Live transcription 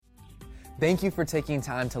Thank you for taking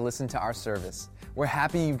time to listen to our service. We're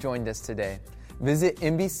happy you've joined us today. Visit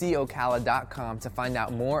NBCOcala.com to find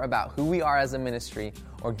out more about who we are as a ministry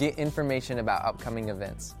or get information about upcoming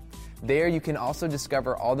events. There you can also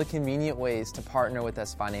discover all the convenient ways to partner with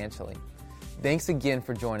us financially. Thanks again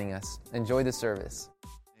for joining us. Enjoy the service.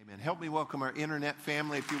 Amen. Help me welcome our internet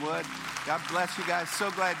family, if you would. God bless you guys. So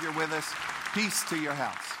glad you're with us. Peace to your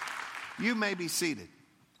house. You may be seated.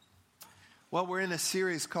 Well, we're in a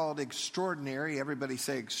series called Extraordinary. Everybody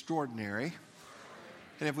say extraordinary.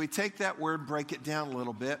 And if we take that word, break it down a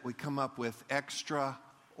little bit, we come up with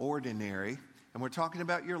extraordinary. And we're talking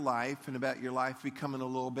about your life and about your life becoming a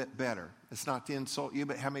little bit better. It's not to insult you,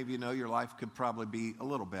 but how many of you know your life could probably be a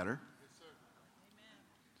little better? Yes, sir.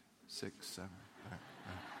 Amen. 6, 7.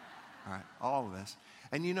 All right. All of us.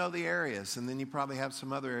 And you know the areas. And then you probably have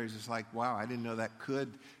some other areas. It's like, wow, I didn't know that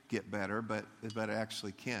could get better, but it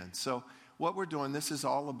actually can. So what we're doing, this is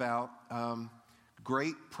all about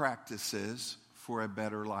great practices for a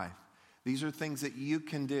better life. These are things that you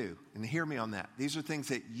can do. And hear me on that. These are things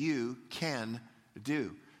that you can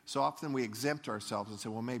do. So often we exempt ourselves and say,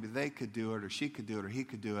 well, maybe they could do it, or she could do it, or he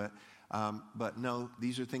could do it. But no,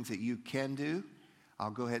 these are things that you can do. I'll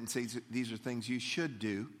go ahead and say these are things you should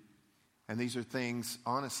do. And these are things,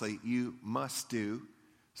 honestly, you must do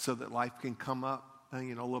so that life can come up, a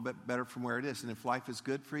little bit better from where it is. And if life is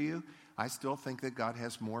good for you, I still think that God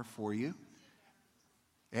has more for you.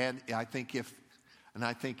 And I think if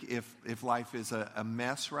life is a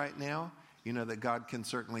mess right now, that God can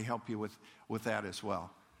certainly help you with that as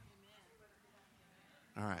well.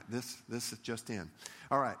 All right, this is just in.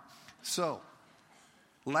 All right, so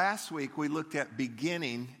last week we looked at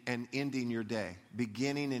beginning and ending your day.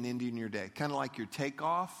 Beginning and ending your day. Kind of like your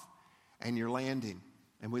takeoff and your landing.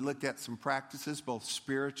 And we looked at some practices, both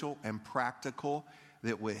spiritual and practical,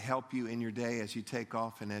 that would help you in your day as you take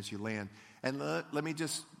off and as you land. And let me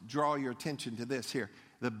just draw your attention to this here.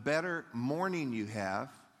 The better morning you have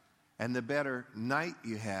and the better night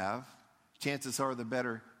you have, chances are the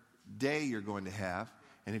better day you're going to have.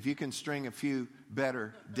 And if you can string a few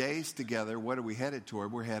better days together, what are we headed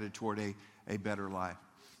toward? We're headed toward a better life.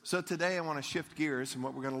 So today I want to shift gears, and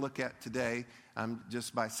what we're going to look at today,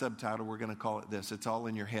 just by subtitle, we're going to call it this. It's all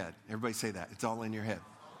in your head. Everybody say that. It's all in your head.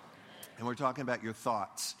 And we're talking about your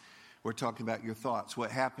thoughts. We're talking about your thoughts.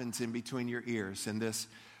 What happens in between your ears in this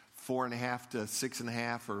 4.5 to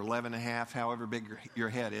 6.5 or 11.5, however big your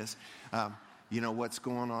head is. What's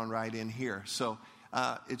going on right in here. So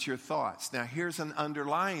it's your thoughts. Now here's an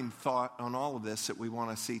underlying thought on all of this that we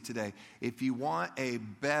want to see today. If you want a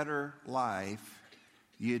better life,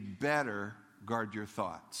 you'd better guard your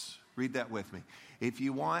thoughts. Read that with me. If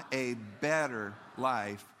you want a better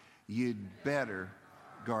life, you'd better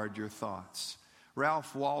guard your thoughts.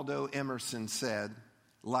 Ralph Waldo Emerson said,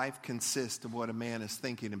 life consists of what a man is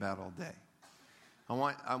thinking about all day. I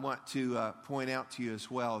want to point out to you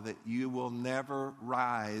as well that you will never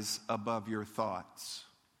rise above your thoughts.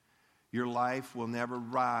 Your life will never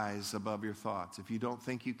rise above your thoughts. If you don't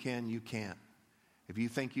think you can, you can't. If you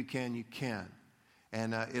think you can, you can.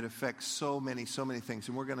 And it affects so many things.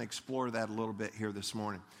 And we're going to explore that a little bit here this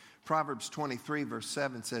morning. Proverbs 23 verse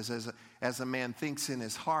 7 says, as a man thinks in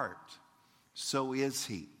his heart, so is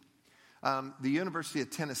he. The University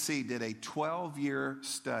of Tennessee did a 12-year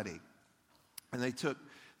study. And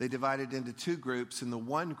they divided into two groups. In the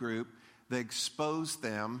one group, they exposed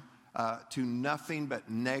them to nothing but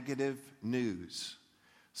negative news.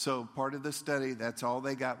 So part of the study, that's all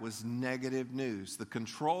they got was negative news. The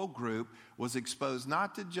control group was exposed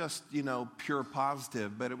not to just, pure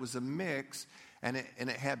positive, but it was a mix, and it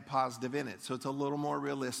had positive in it. So it's a little more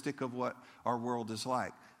realistic of what our world is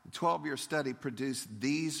like. The 12-year study produced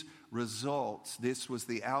these results. This was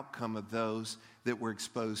the outcome of those that were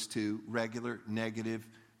exposed to regular negative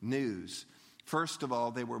news. First of all,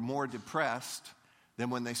 they were more depressed than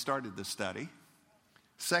when they started the study.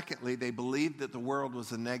 Secondly, they believed that the world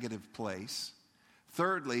was a negative place.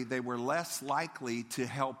 Thirdly, they were less likely to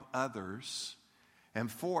help others. And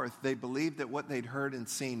fourth, they believed that what they'd heard and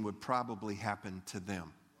seen would probably happen to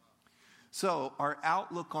them. So our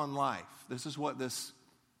outlook on life, this is what this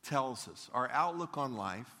tells us. Our outlook on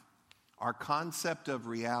life, our concept of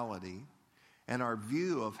reality, and our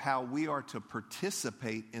view of how we are to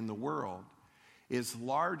participate in the world is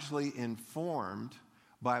largely informed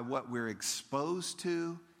by what we're exposed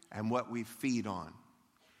to and what we feed on.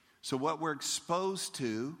 So what we're exposed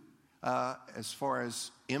to as far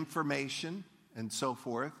as information and so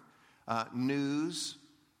forth, news,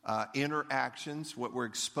 interactions, what we're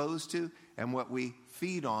exposed to, and what we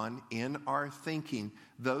feed on in our thinking,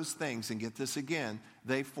 those things, and get this again,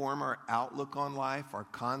 they form our outlook on life, our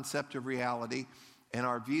concept of reality, and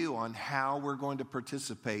our view on how we're going to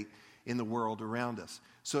participate in the world around us.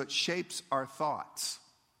 So it shapes our thoughts.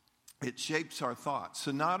 It shapes our thoughts.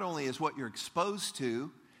 So not only is what you're exposed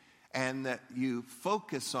to and that you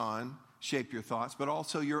focus on shape your thoughts, but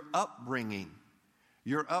also your upbringing.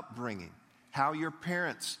 Your upbringing. How your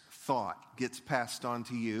parents thought gets passed on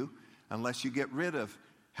to you unless you get rid of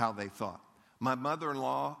how they thought. My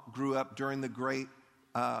mother-in-law grew up during the Great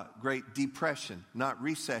Depression, not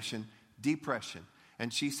recession, depression.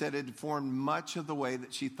 And she said it formed much of the way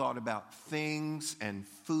that she thought about things and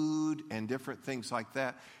food and different things like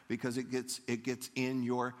that because it gets in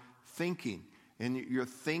your thinking. And your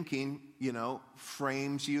thinking,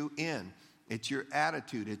 frames you in. It's your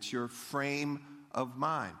attitude. It's your frame of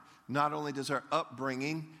mind. Not only does our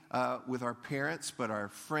upbringing with our parents, but our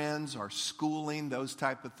friends, our schooling, those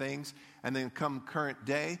type of things. And then come current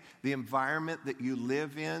day, the environment that you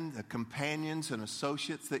live in, the companions and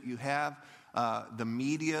associates that you have, the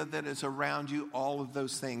media that is around you, all of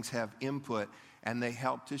those things have input, and they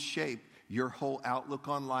help to shape your whole outlook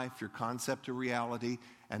on life, your concept of reality,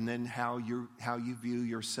 and then how you view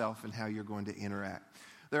yourself and how you're going to interact.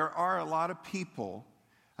 There are a lot of people,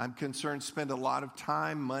 I'm concerned, spend a lot of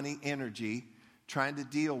time, money, energy trying to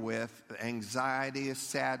deal with anxiety,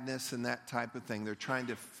 sadness, and that type of thing. They're trying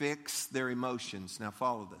to fix their emotions. Now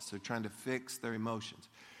follow this. They're trying to fix their emotions.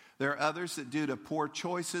 There are others that due to poor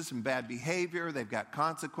choices and bad behavior, they've got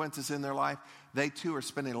consequences in their life. They too are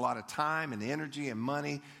spending a lot of time and energy and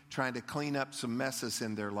money trying to clean up some messes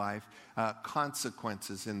in their life,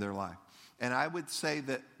 consequences in their life. And I would say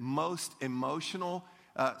that most emotional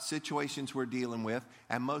situations we're dealing with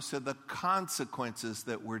and most of the consequences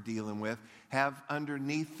that we're dealing with have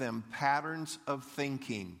underneath them patterns of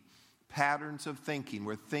thinking. Patterns of thinking.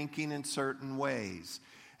 We're thinking in certain ways.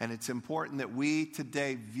 And it's important that we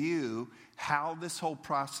today view how this whole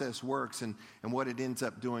process works and what it ends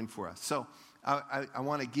up doing for us. So I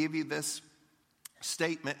want to give you this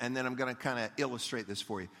statement, and then I'm going to kind of illustrate this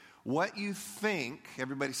for you. What you think,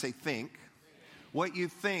 everybody say think. What you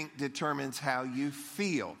think determines how you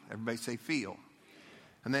feel. Everybody say feel.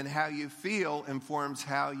 And then how you feel informs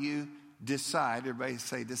how you decide. Everybody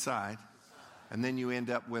say decide. And then you end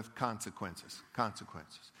up with consequences.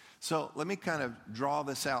 So let me kind of draw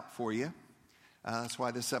this out for you. That's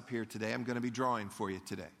why this is up here today. I'm going to be drawing for you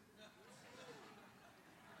today.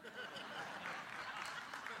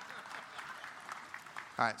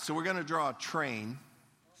 All right, so we're going to draw a train.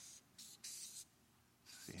 Let's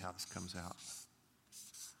see how this comes out.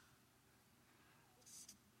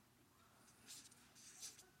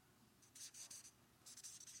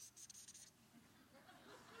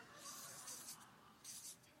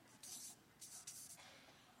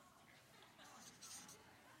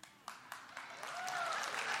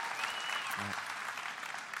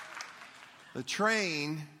 The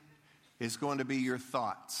train is going to be your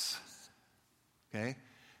thoughts. Okay?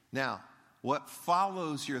 Now, what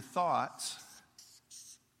follows your thoughts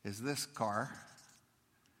is this car,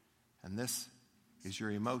 and this is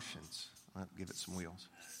your emotions. I'll give it some wheels.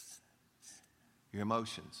 Your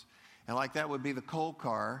emotions. And like that would be the cold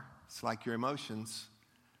car. It's like your emotions,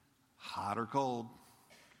 hot or cold.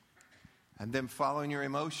 And then following your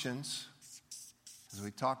emotions, as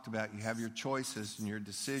we talked about, you have your choices and your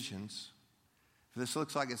decisions. If this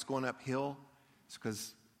looks like it's going uphill, it's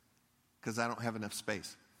because I don't have enough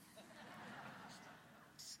space.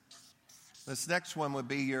 This next one would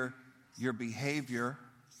be your behavior,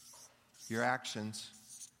 your actions.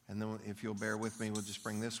 And then if you'll bear with me, we'll just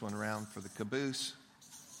bring this one around for the caboose.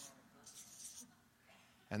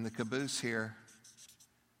 And the caboose here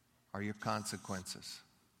are your consequences.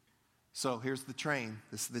 So here's the train.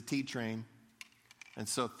 This is the T train. And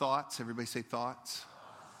so thoughts, everybody say thoughts.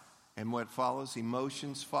 And what follows,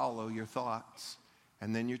 emotions follow your thoughts.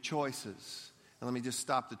 And then your choices. And let me just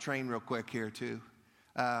stop the train real quick here too.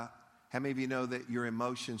 How many of you know that your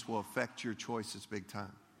emotions will affect your choices big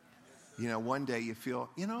time? One day you feel,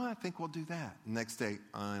 I think we'll do that. The next day,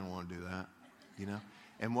 I don't want to do that,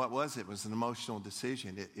 And what was it? It was an emotional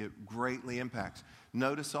decision. It greatly impacts.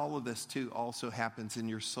 Notice all of this too also happens in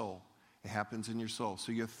your soul. It happens in your soul.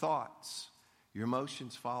 So your thoughts, your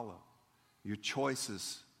emotions follow. Your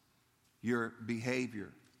choices, your behavior,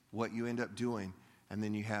 what you end up doing, and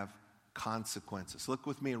then you have consequences. Look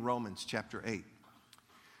with me in Romans chapter 8.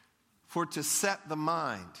 For to set the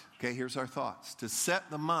mind, okay, here's our thoughts. To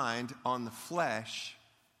set the mind on the flesh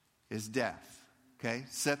is death, okay?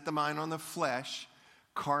 Set the mind on the flesh,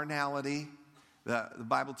 carnality, The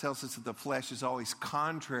Bible tells us that the flesh is always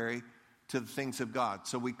contrary to the things of God.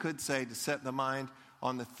 So we could say to set the mind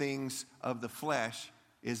on the things of the flesh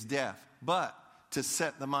is death. But to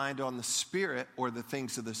set the mind on the Spirit or the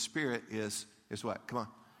things of the Spirit is what? Come on.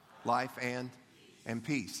 Life and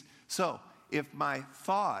peace. So if my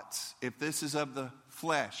thoughts, if this is of the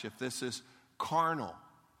flesh, if this is carnal,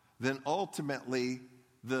 then ultimately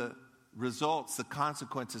the results, the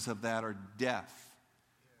consequences of that are death,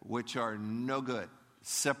 which are no good,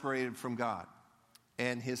 separated from God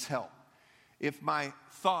and His help. If my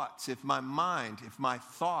thoughts, if my mind, if my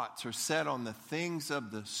thoughts are set on the things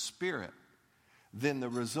of the Spirit, then the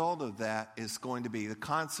result of that is going to be, the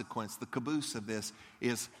consequence, the caboose of this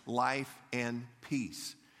is life and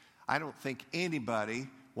peace. I don't think anybody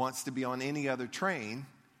wants to be on any other train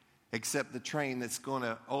except the train that's going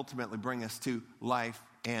to ultimately bring us to life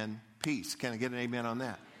and peace. Can I get an amen on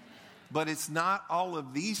that? But it's not all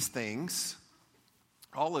of these things.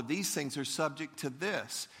 All of these things are subject to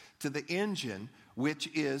this, to the engine, which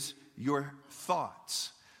is your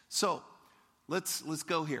thoughts. So let's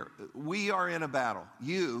go here. We are in a battle.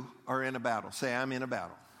 You are in a battle. Say, I'm in a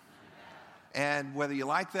battle. And whether you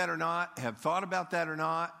like that or not, have thought about that or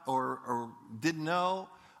not, or didn't know,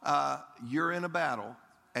 you're in a battle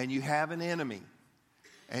and you have an enemy.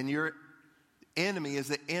 And your enemy is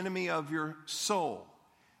the enemy of your soul.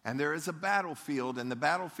 And there is a battlefield, and the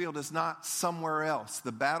battlefield is not somewhere else.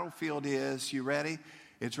 The battlefield is, you ready?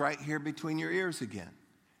 It's right here between your ears again.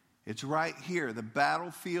 It's right here. The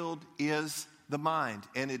battlefield is the mind,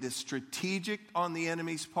 and it is strategic on the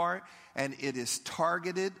enemy's part, and it is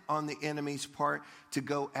targeted on the enemy's part to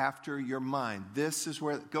go after your mind. This is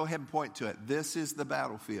where, go ahead and point to it. This is the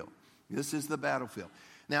battlefield. This is the battlefield.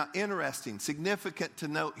 Now, interesting, significant to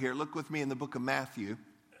note here, look with me in the book of Matthew,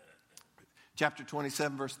 chapter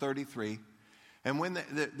 27, verse 33. And when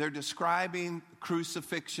they're describing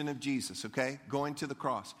crucifixion of Jesus, okay, going to the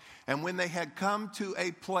cross. And when they had come to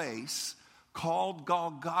a place called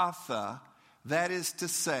Golgotha, that is to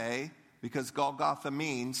say, because Golgotha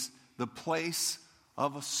means the place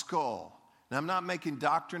of a skull. Now, I'm not making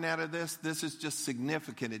doctrine out of this. This is just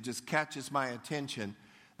significant. It just catches my attention.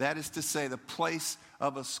 That is to say, the place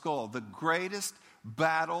of a skull. The greatest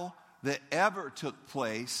battle that ever took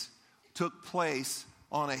place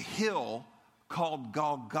on a hill called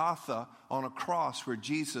Golgotha, on a cross where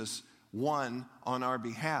Jesus won on our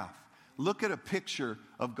behalf. Look at a picture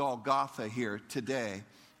of Golgotha here today.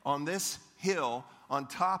 On this hill, on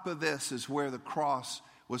top of this is where the cross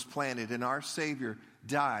was planted, and our Savior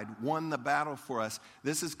died, won the battle for us.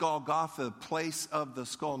 This is Golgotha, the place of the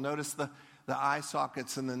skull. Notice the eye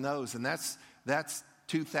sockets and the nose, and that's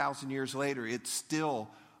 2,000 years later. It still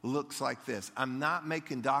looks like this. I'm not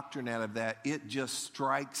making doctrine out of that. It just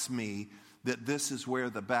strikes me that this is where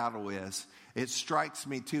the battle is. It strikes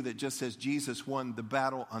me, too, that just as Jesus won the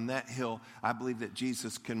battle on that hill, I believe that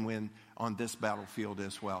Jesus can win on this battlefield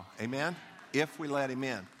as well. Amen? If we let Him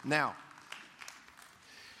in. Now,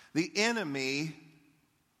 the enemy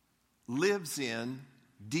lives in,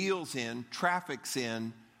 deals in, traffics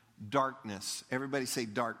in darkness. Everybody say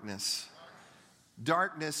darkness.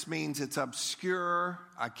 Darkness means it's obscure.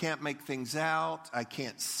 I can't make things out. I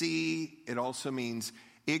can't see. It also means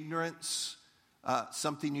ignorance,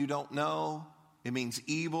 something you don't know. It means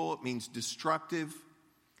evil. It means destructive.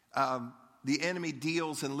 The enemy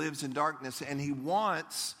deals and lives in darkness, and he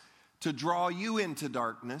wants to draw you into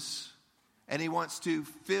darkness, and he wants to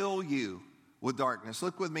fill you with darkness.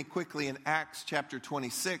 Look with me quickly in Acts chapter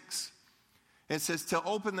 26. It says to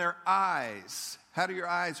open their eyes. How do your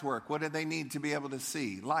eyes work? What do they need to be able to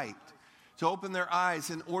see? Light. To open their eyes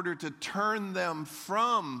in order to turn them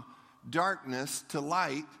from darkness to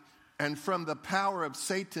light and from the power of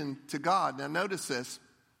Satan to God. Now notice this.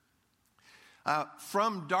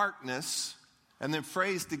 From darkness, and then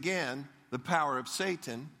phrased again, the power of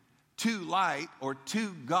Satan, to light or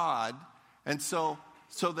to God, and so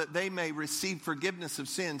that they may receive forgiveness of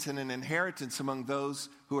sins and an inheritance among those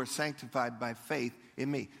who are sanctified by faith in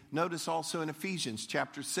me. Notice also in Ephesians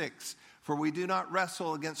chapter 6, for we do not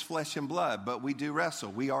wrestle against flesh and blood, but we do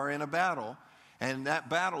wrestle. We are in a battle, and that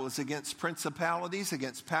battle is against principalities,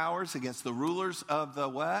 against powers, against the rulers of the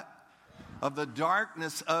what? Of the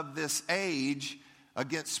darkness of this age,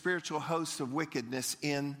 against spiritual hosts of wickedness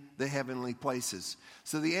in the heavenly places.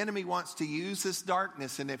 So the enemy wants to use this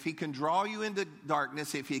darkness, and if he can draw you into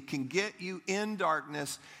darkness, if he can get you in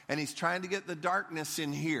darkness, and he's trying to get the darkness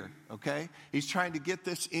in here, okay? He's trying to get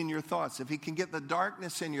this in your thoughts. If he can get the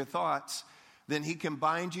darkness in your thoughts, then he can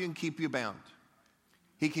bind you and keep you bound.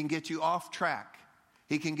 He can get you off track.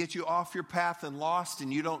 He can get you off your path and lost,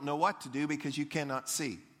 and you don't know what to do because you cannot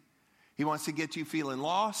see. He wants to get you feeling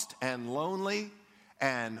lost and lonely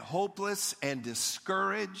and hopeless and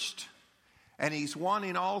discouraged. And he's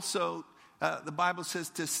wanting also, the Bible says,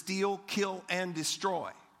 to steal, kill, and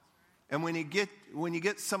destroy. And when you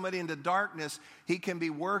get somebody into darkness, he can be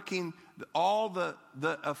working all the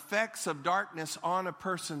effects of darkness on a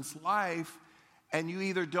person's life, and you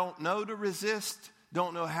either don't know to resist,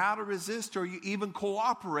 don't know how to resist, or you even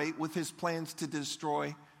cooperate with his plans to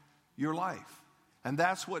destroy your life. And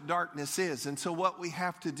that's what darkness is. And so what we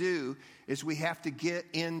have to do is we have to get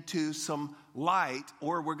into some light,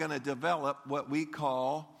 or we're going to develop what we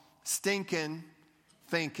call stinking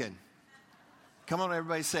thinking. Come on,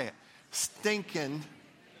 everybody say it. Stinking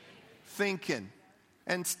thinking.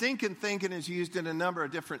 And stinking thinking is used in a number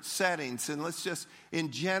of different settings. And let's just,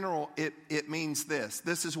 in general, it means this.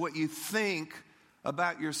 This is what you think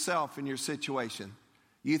about yourself and your situation.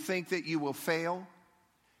 You think that you will fail.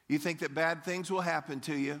 You think that bad things will happen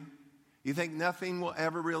to you. You think nothing will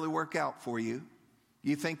ever really work out for you.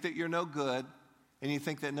 You think that you're no good. And you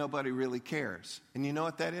think that nobody really cares. And you know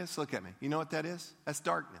what that is? Look at me. You know what that is? That's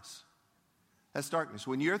darkness. That's darkness.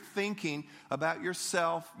 When you're thinking about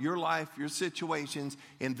yourself, your life, your situations,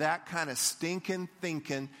 in that kind of stinking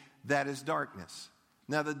thinking, that is darkness.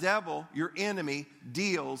 Now the devil, your enemy,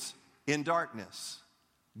 deals in darkness.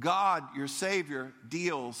 God, your Savior,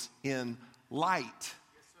 deals in light.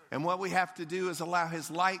 And what we have to do is allow his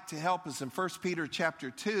light to help us. In 1 Peter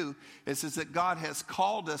chapter 2, it says that God has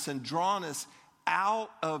called us and drawn us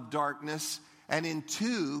out of darkness and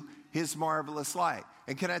into his marvelous light.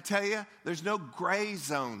 And can I tell you, there's no gray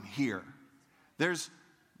zone here. There's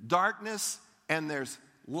darkness and there's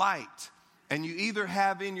light. And you either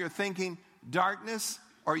have in your thinking darkness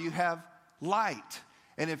or you have light.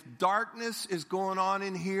 And if darkness is going on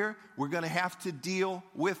in here, we're going to have to deal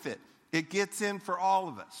with it. It gets in for all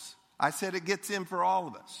of us. I said it gets in for all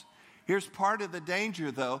of us. Here's part of the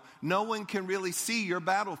danger, though. No one can really see your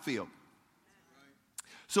battlefield.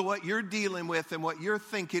 So what you're dealing with and what you're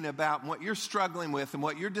thinking about and what you're struggling with and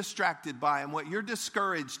what you're distracted by and what you're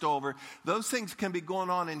discouraged over, those things can be going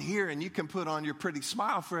on in here, and you can put on your pretty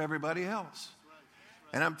smile for everybody else.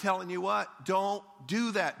 And I'm telling you what, don't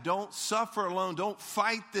do that. Don't suffer alone. Don't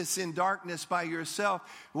fight this in darkness by yourself.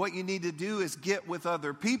 What you need to do is get with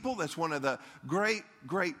other people. That's one of the great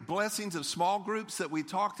blessings of small groups that we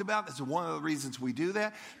talked about. That's one of the reasons we do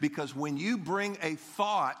that. Because when you bring a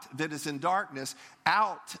thought that is in darkness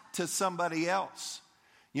out to somebody else,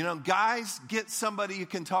 you know, guys, get somebody you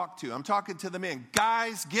can talk to. I'm talking to the men.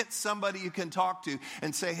 Guys, get somebody you can talk to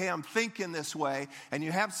and say, hey, I'm thinking this way. And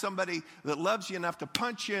you have somebody that loves you enough to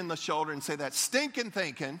punch you in the shoulder and say, that's stinking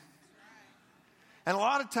thinking. And a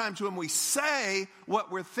lot of times when we say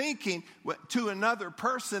what we're thinking to another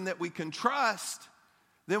person that we can trust,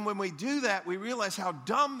 then when we do that, we realize how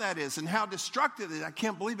dumb that is and how destructive it is. I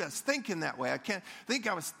can't believe I was thinking that way. I can't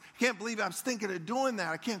believe I was thinking of doing that.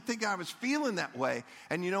 I can't think I was feeling that way.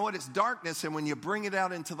 And you know what? It's darkness. And when you bring it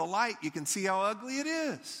out into the light, you can see how ugly it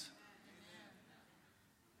is.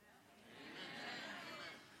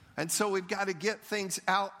 And so we've got to get things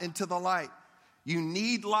out into the light. You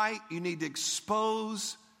need light. You need to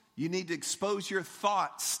expose your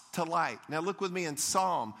thoughts to light. Now look with me in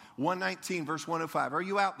Psalm 119, verse 105. Are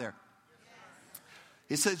you out there?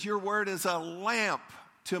 Yes. It says, your word is a lamp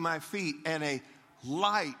to my feet and a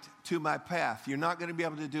light to my path. You're not going to be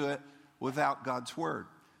able to do it without God's word.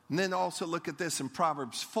 And then also look at this in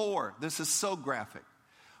Proverbs 4. This is so graphic.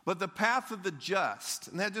 But the path of the just,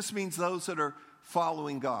 and that just means those that are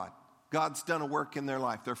following God. God's done a work in their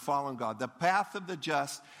life. They're following God. The path of the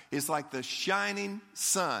just is like the shining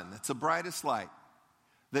sun. It's the brightest light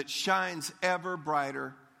that shines ever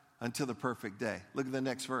brighter until the perfect day. Look at the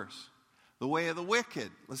next verse. The way of the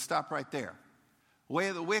wicked. Let's stop right there. The way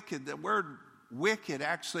of the wicked. The word wicked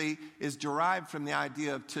actually is derived from the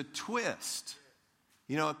idea of to twist.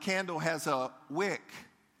 You know, a candle has a wick.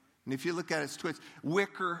 And if you look at it, it's twist.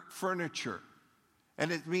 Wicker furniture.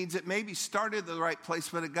 And it means it maybe started at the right place,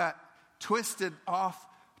 but it got twisted off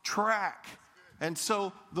track. And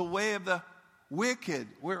so the way of the wicked,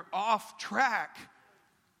 we're off track.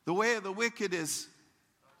 The way of the wicked is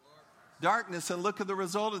darkness. And look at the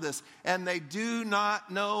result of this. And they do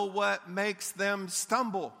not know what makes them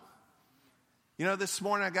stumble. You know, this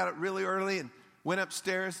morning I got up really early and went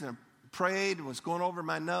upstairs and prayed and was going over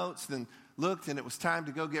my notes and looked, and it was time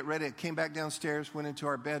to go get ready. I came back downstairs, went into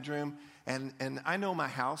our bedroom, and I know my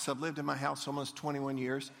house. I've lived in my house almost 21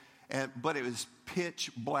 years. But it was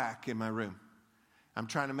pitch black in my room. I'm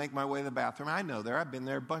trying to make my way to the bathroom. I know there. I've been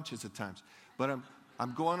there bunches of times. But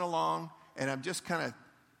I'm going along, and I'm just kind of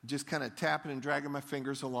just kind of tapping and dragging my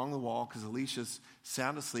fingers along the wall because Alicia's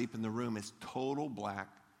sound asleep and the room is total black.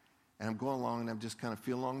 And I'm going along and I'm just kind of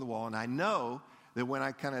feeling along the wall. And I know that when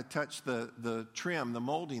I kind of touch the trim, the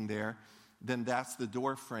molding there, then that's the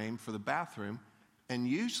door frame for the bathroom. And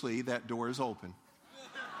usually that door is open.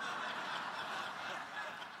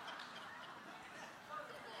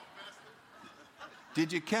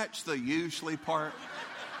 Did you catch the usually part?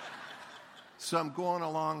 So I'm going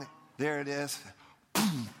along. There it is.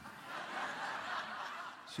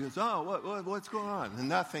 She goes, oh, what's going on? And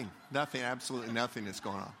nothing, absolutely nothing is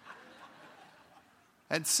going on.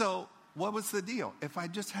 And so what was the deal? If I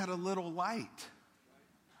just had a little light,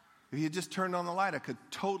 if you just turned on the light, I could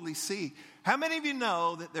totally see. How many of you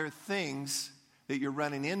know that there are things that you're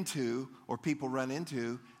running into or people run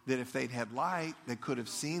into that if they'd had light, they could have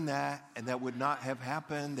seen that and that would not have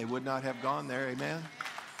happened. They would not have gone there. Amen?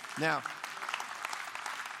 Now,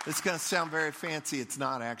 it's going to sound very fancy. It's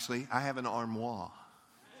not actually. I have an armoire.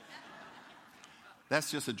 That's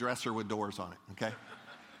just a dresser with doors on it, okay?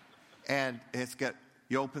 And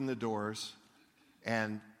you open the doors,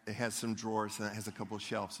 and it has some drawers, and it has a couple of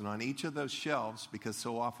shelves. And on each of those shelves, because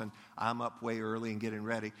so often I'm up way early and getting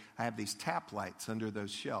ready, I have these tap lights under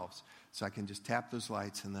those shelves. So I can just tap those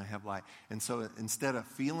lights, and I have light. And so instead of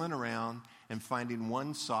feeling around and finding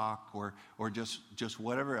one sock or just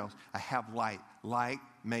whatever else, I have light. Light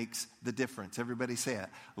makes the difference. Everybody say it.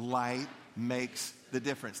 Light makes the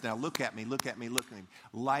difference. Now look at me.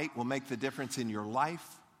 Light will make the difference in your life.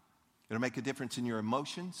 It'll make a difference in your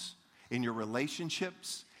emotions, in your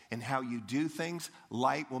relationships, in how you do things.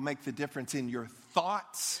 Light will make the difference in your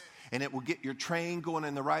thoughts, and it will get your train going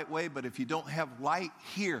in the right way. But if you don't have light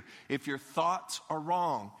here, if your thoughts are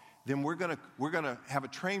wrong, then we're gonna have a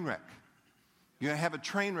train wreck. You're gonna have a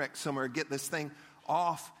train wreck somewhere. Get this thing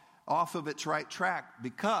off of its right track.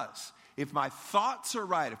 Because if my thoughts are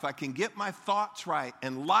right, if I can get my thoughts right,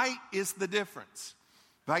 and light is the difference.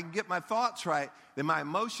 If I can get my thoughts right, then my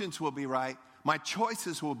emotions will be right. My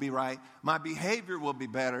choices will be right, my behavior will be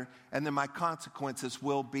better, and then my consequences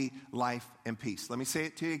will be life and peace. Let me say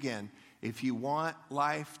it to you again. If you want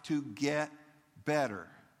life to get better,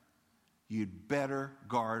 you'd better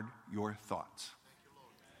guard your thoughts.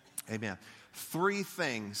 Amen. Three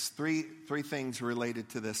things related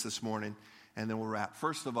to this morning, and then we'll wrap.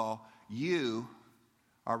 First of all, you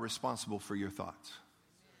are responsible for your thoughts.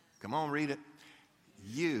 Come on, read it.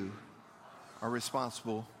 You are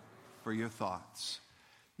responsible for your thoughts.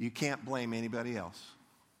 You can't blame anybody else.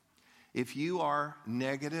 If you are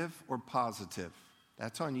negative or positive,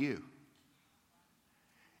 that's on you.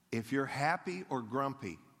 If you're happy or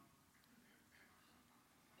grumpy,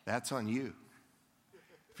 that's on you.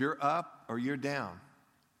 If you're up or you're down,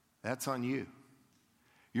 that's on you.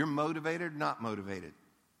 You're motivated or not motivated,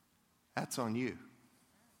 that's on you.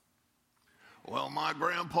 Well, my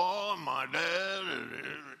grandpa and my dad,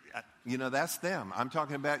 that's them. I'm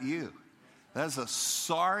talking about you. That's a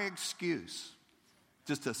sorry excuse.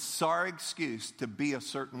 Just a sorry excuse to be a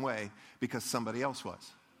certain way because somebody else was.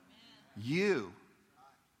 You.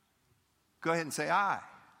 Go ahead and say, I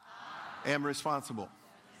am responsible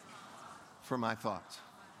for my thoughts.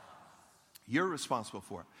 You're responsible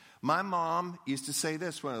for it. My mom used to say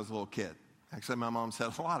this when I was a little kid. Actually, my mom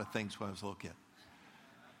said a lot of things when I was a little kid.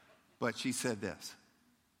 But she said this: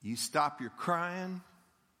 you stop your crying,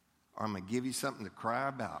 or I'm going to give you something to cry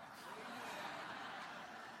about.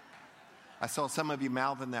 I saw some of you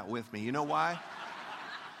mouthing that with me. You know why?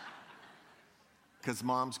 Because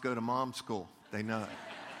moms go to mom school. They know it.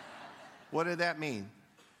 What did that mean?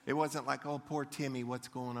 It wasn't like, oh, poor Timmy, what's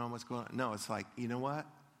going on? No, it's like, you know what?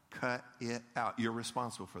 Cut it out. You're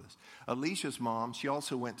responsible for this. Alicia's mom, she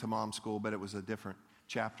also went to mom school, but it was a different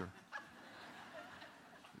chapter.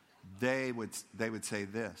 They would say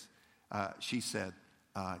this. She said,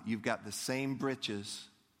 you've got the same britches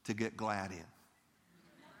to get glad in.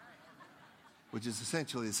 Which is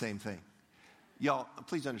essentially the same thing. Y'all,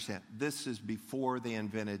 please understand, this is before they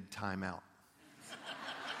invented timeout.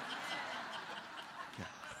 Okay.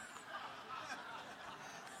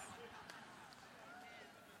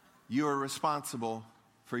 You are responsible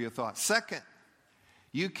for your thoughts. Second,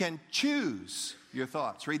 you can choose your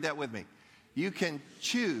thoughts. Read that with me. You can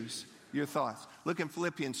choose your thoughts. Look in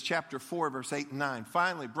Philippians chapter 4, verse 8 and 9.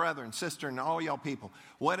 Finally, brethren, sister, and all y'all people,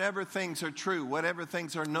 whatever things are true, whatever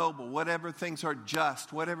things are noble, whatever things are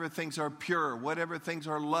just, whatever things are pure, whatever things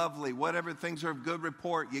are lovely, whatever things are of good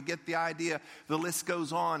report, you get the idea. The list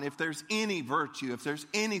goes on. If there's any virtue, if there's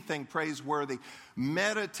anything praiseworthy,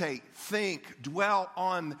 meditate, think, dwell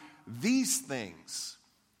on these things.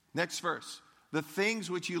 Next verse. The things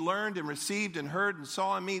which you learned and received and heard and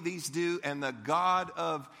saw in me, these do, and the God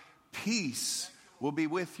of peace will be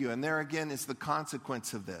with you. And there again is the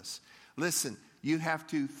consequence of this. Listen, you have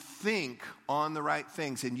to think on the right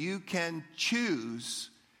things, and you can choose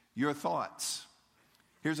your thoughts.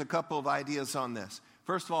 Here's a couple of ideas on this.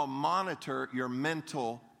 First of all, monitor your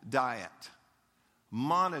mental diet.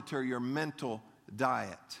 Monitor your mental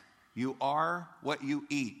diet. You are what you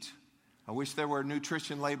eat. I wish there were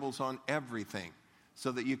nutrition labels on everything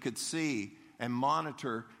so that you could see and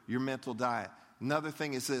monitor your mental diet. Another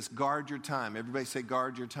thing is this: guard your time. Everybody say,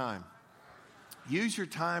 guard your time. Use your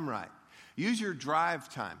time right. Use your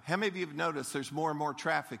drive time. How many of you have noticed there's more and more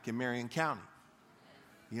traffic in Marion County?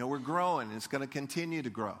 You know, we're growing, and it's going to continue to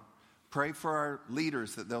grow. Pray for our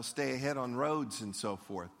leaders that they'll stay ahead on roads and so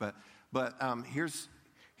forth. But here's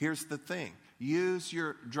the thing. Use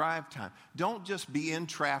your drive time. Don't just be in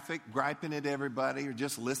traffic griping at everybody or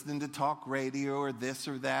just listening to talk radio or this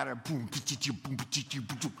or that or boom,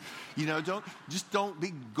 you know, don't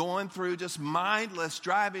be going through just mindless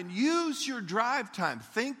driving. Use your drive time.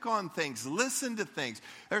 Think on things. Listen to things.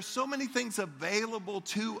 There's so many things available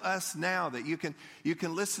to us now that you can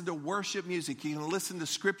listen to worship music. You can listen to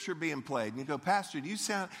scripture being played. And you go, Pastor, do you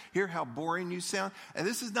hear how boring you sound? And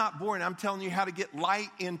this is not boring. I'm telling you how to get light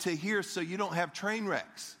into here so you don't have train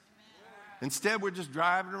wrecks. Instead, we're just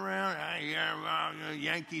driving around.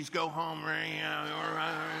 Yankees go home.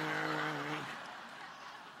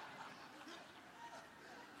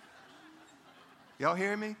 Y'all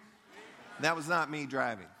hear me? That was not me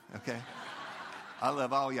driving, okay? I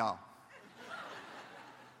love all y'all.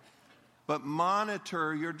 But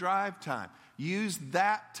monitor your drive time. Use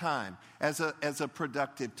that time as a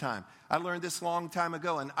productive time. I learned this a long time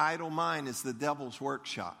ago. An idle mind is the devil's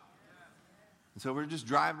workshop. And so we're just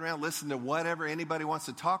driving around, listening to whatever anybody wants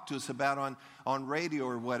to talk to us about on radio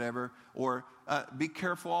or whatever. Or be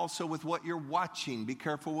careful also with what you're watching. Be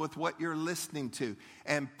careful with what you're listening to.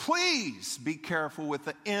 And please be careful with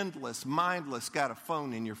the endless, mindless, got a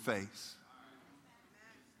phone in your face.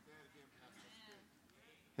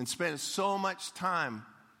 And spend so much time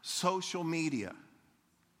social media.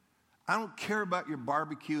 I don't care about your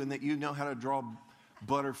barbecue and that you know how to draw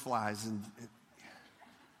butterflies and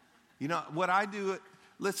you know, what I do,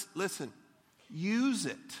 listen, use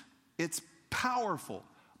it. It's powerful,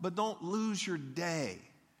 but don't lose your day.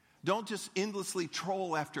 Don't just endlessly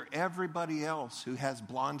troll after everybody else who has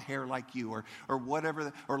blonde hair like you or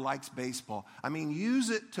whatever, or likes baseball. I mean, use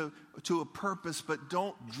it to a purpose, but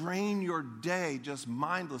don't drain your day just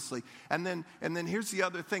mindlessly. And then here's the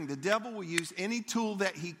other thing. The devil will use any tool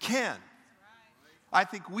that he can. I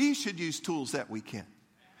think we should use tools that we can.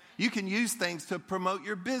 You can use things to promote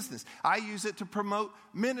your business. I use it to promote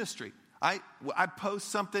ministry. I post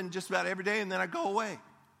something just about every day and then I go away.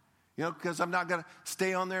 You know, because I'm not going to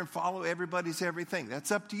stay on there and follow everybody's everything.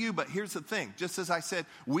 That's up to you. But here's the thing. Just as I said,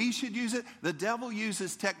 we should use it. The devil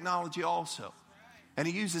uses technology also. And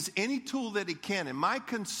he uses any tool that he can. And my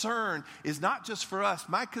concern is not just for us.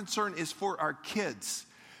 My concern is for our kids.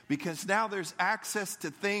 Because now there's access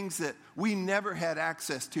to things that we never had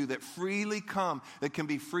access to that freely come, that can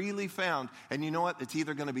be freely found. And you know what? It's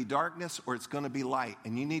either going to be darkness or it's going to be light.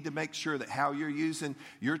 And you need to make sure that how you're using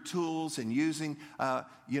your tools and using,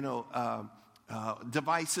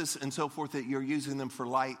 devices and so forth, that you're using them for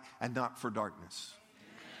light and not for darkness.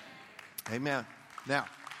 Amen. Now,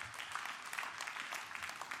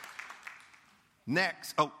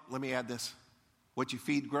 next, let me add this. What you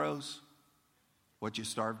feed grows. What you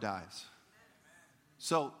starve dies.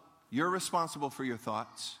 So you're responsible for your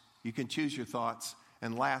thoughts. You can choose your thoughts.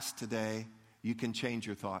 And last today, you can change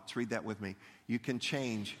your thoughts. Read that with me. You can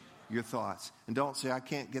change your thoughts. And don't say, I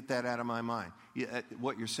can't get that out of my mind.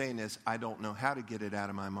 What you're saying is, I don't know how to get it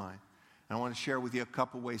out of my mind. And I want to share with you a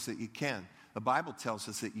couple ways that you can. The Bible tells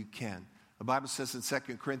us that you can. The Bible says in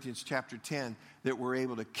 2 Corinthians chapter 10 that we're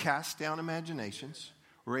able to cast down imaginations.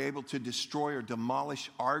 We're able to destroy or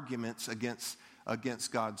demolish arguments against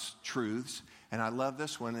God's truths. And I love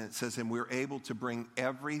this one. It says, and we're able to bring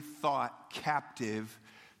every thought captive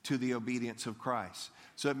to the obedience of Christ.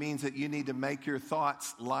 So it means that you need to make your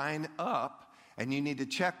thoughts line up, and you need to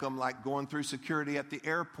check them like going through security at the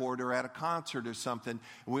airport or at a concert or something.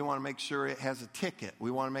 And we want to make sure it has a ticket. We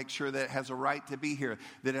want to make sure that it has a right to be here,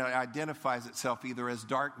 that it identifies itself either as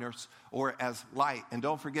darkness or as light. And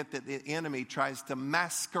don't forget that the enemy tries to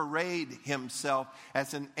masquerade himself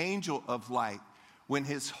as an angel of light, when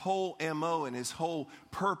his whole MO and his whole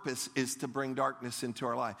purpose is to bring darkness into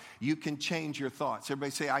our life. You can change your thoughts.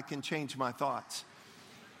 Everybody say, I can change my thoughts.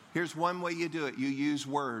 Here's one way you do it. You use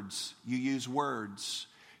words. You use words.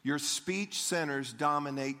 Your speech centers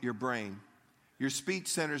dominate your brain. Your speech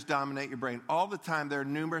centers dominate your brain. All the time, there are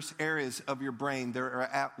numerous areas of your brain that are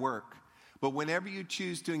at work. But whenever you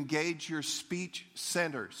choose to engage your speech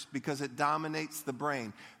centers, because it dominates the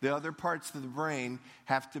brain, the other parts of the brain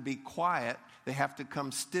have to be quiet. They have to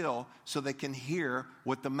come still so they can hear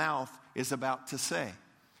what the mouth is about to say.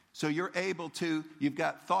 So you're able to, you've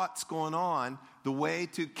got thoughts going on. The way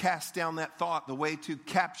to cast down that thought, the way to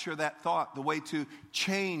capture that thought, the way to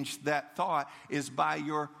change that thought is by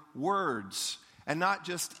your words. And not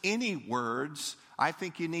just any words. I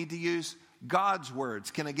think you need to use God's words.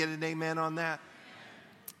 Can I get an amen on that?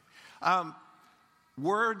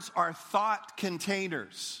 Words are thought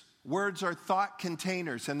containers. Words are thought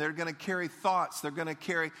containers, and they're going to carry thoughts. They're going to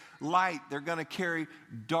carry light. They're going to carry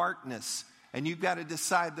darkness. And you've got to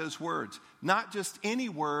decide those words. Not just any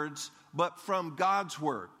words, but from God's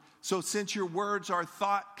word. So since your words are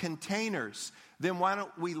thought containers, then why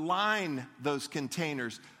don't we line those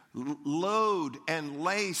containers? Load and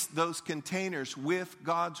lace those containers with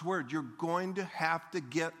God's word. You're going to have to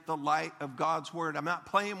get the light of God's word. I'm not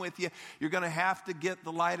playing with you. You're going to have to get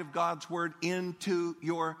the light of God's word into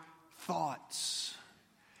your thoughts.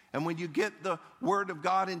 And when you get the word of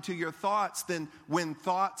God into your thoughts, then when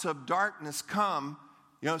thoughts of darkness come,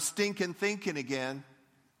 stinking thinking again,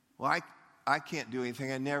 well, I can't do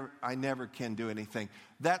anything. I never can do anything.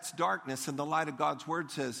 That's darkness, and the light of God's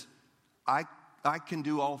word says, I can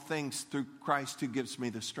do all things through Christ who gives me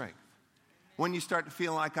the strength. When you start to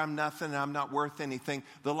feel like I'm nothing and I'm not worth anything,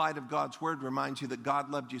 the light of God's word reminds you that God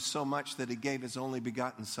loved you so much that he gave his only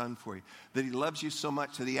begotten son for you. That he loves you so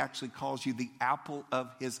much that he actually calls you the apple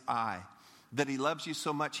of his eye. That he loves you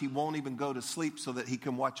so much he won't even go to sleep so that he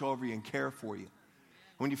can watch over you and care for you.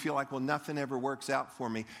 When you feel like, well, nothing ever works out for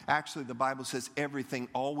me. Actually, the Bible says everything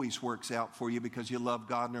always works out for you because you love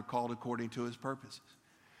God and are called according to his purposes.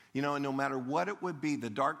 And no matter what it would be, the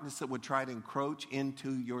darkness that would try to encroach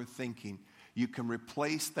into your thinking, you can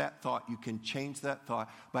replace that thought. You can change that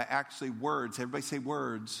thought by actually words. Everybody say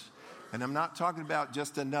words. And I'm not talking about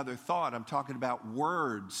just another thought. I'm talking about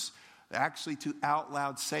words. Actually to out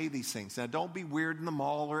loud say these things. Now, don't be weird in the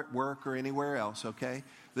mall or at work or anywhere else, okay?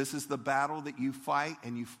 This is the battle that you fight,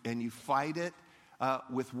 and you fight it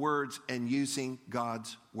with words and using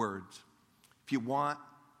God's words. If you want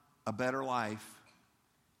a better life,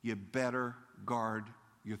 you better guard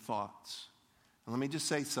your thoughts. And let me just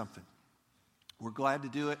say something. We're glad to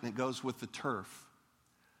do it, and it goes with the turf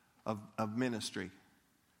of ministry.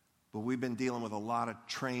 But we've been dealing with a lot of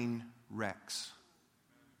train wrecks.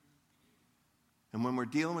 And when we're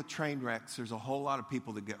dealing with train wrecks, there's a whole lot of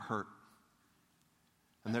people that get hurt.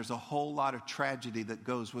 And there's a whole lot of tragedy that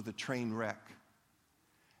goes with a train wreck.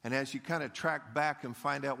 And as you kind of track back and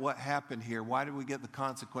find out what happened here, why did we get the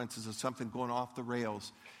consequences of something going off the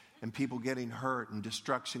rails and people getting hurt and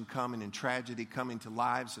destruction coming and tragedy coming to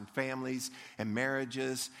lives and families and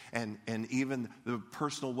marriages and even the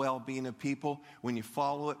personal well-being of people, when you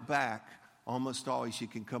follow it back, almost always you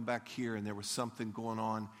can come back here and there was something going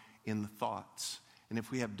on in the thoughts. And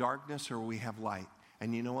if we have darkness or we have light,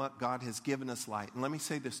 and you know what? God has given us light. And let me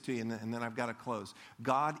say this to you, and then I've got to close.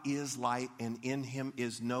 God is light, and in him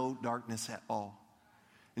is no darkness at all.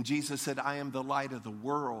 And Jesus said, I am the light of the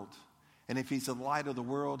world. And if he's the light of the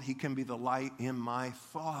world, he can be the light in my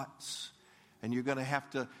thoughts. And you're going to have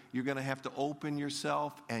to open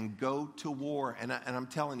yourself and go to war. And I'm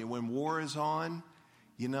telling you, when war is on,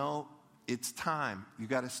 it's time. You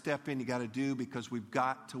got to step in. You got to do, because we've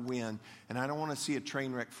got to win. And I don't want to see a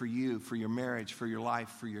train wreck for you, for your marriage, for your life,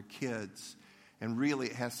 for your kids. And really,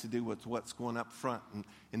 it has to do with what's going up front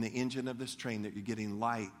in the engine of this train, that you're getting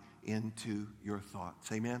light into your thoughts.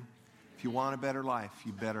 Amen? If you want a better life,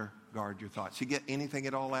 you better guard your thoughts. You get anything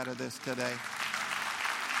at all out of this today?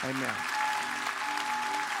 Amen.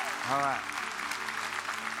 All right.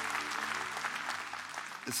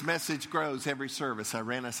 This message grows every service. I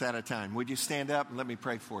ran us out of time. Would you stand up and let me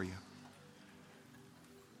pray for you?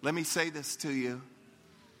 Let me say this to you.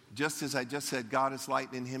 Just as I just said, God is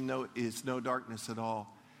light, and in him is no darkness at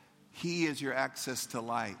all. He is your access to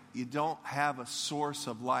light. You don't have a source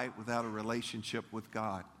of light without a relationship with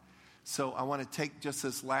God. So I want to take just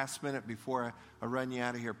this last minute before I run you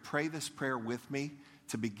out of here. Pray this prayer with me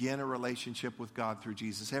to begin a relationship with God through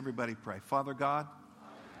Jesus. Everybody pray. Father God,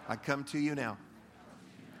 I come to you now.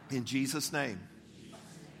 In Jesus' name,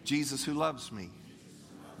 Jesus who loves me,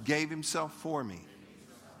 gave himself for me.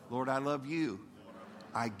 Lord, I love you.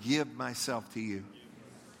 I give myself to you.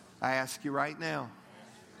 I ask you right now,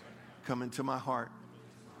 come into my heart,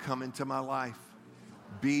 come into my life,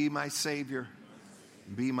 be my Savior,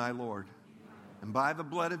 be my Lord. And by the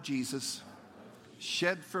blood of Jesus,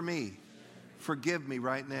 shed for me, forgive me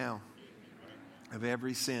right now. of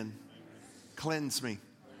every sin. Cleanse me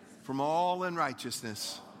from all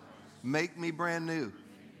unrighteousness. Make me brand new.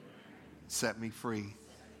 Set me free.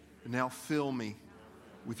 And now fill me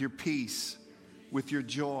with your peace, with your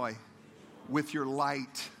joy, with your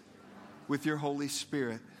light, with your Holy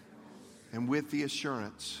Spirit, and with the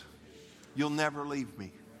assurance you'll never leave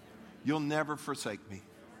me. You'll never forsake me.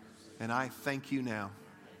 And I thank you now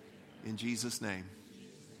in Jesus' name.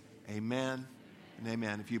 Amen and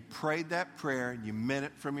amen. If you prayed that prayer and you meant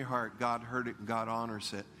it from your heart, God heard it and God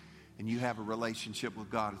honors it, and you have a relationship with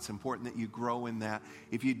God, it's important that you grow in that.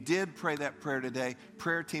 If you did pray that prayer today,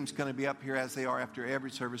 prayer team's going to be up here as they are after every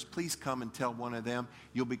service. Please come and tell one of them.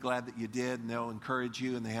 You'll be glad that you did, and they'll encourage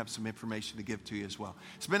you, and they have some information to give to you as well.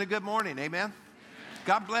 It's been a good morning. Amen.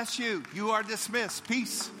 God bless you. You are dismissed.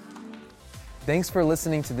 Peace. Thanks for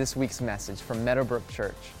listening to this week's message from Meadowbrook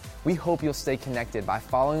Church. We hope you'll stay connected by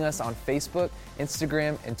following us on Facebook,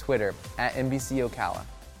 Instagram, and Twitter at NBC Ocala.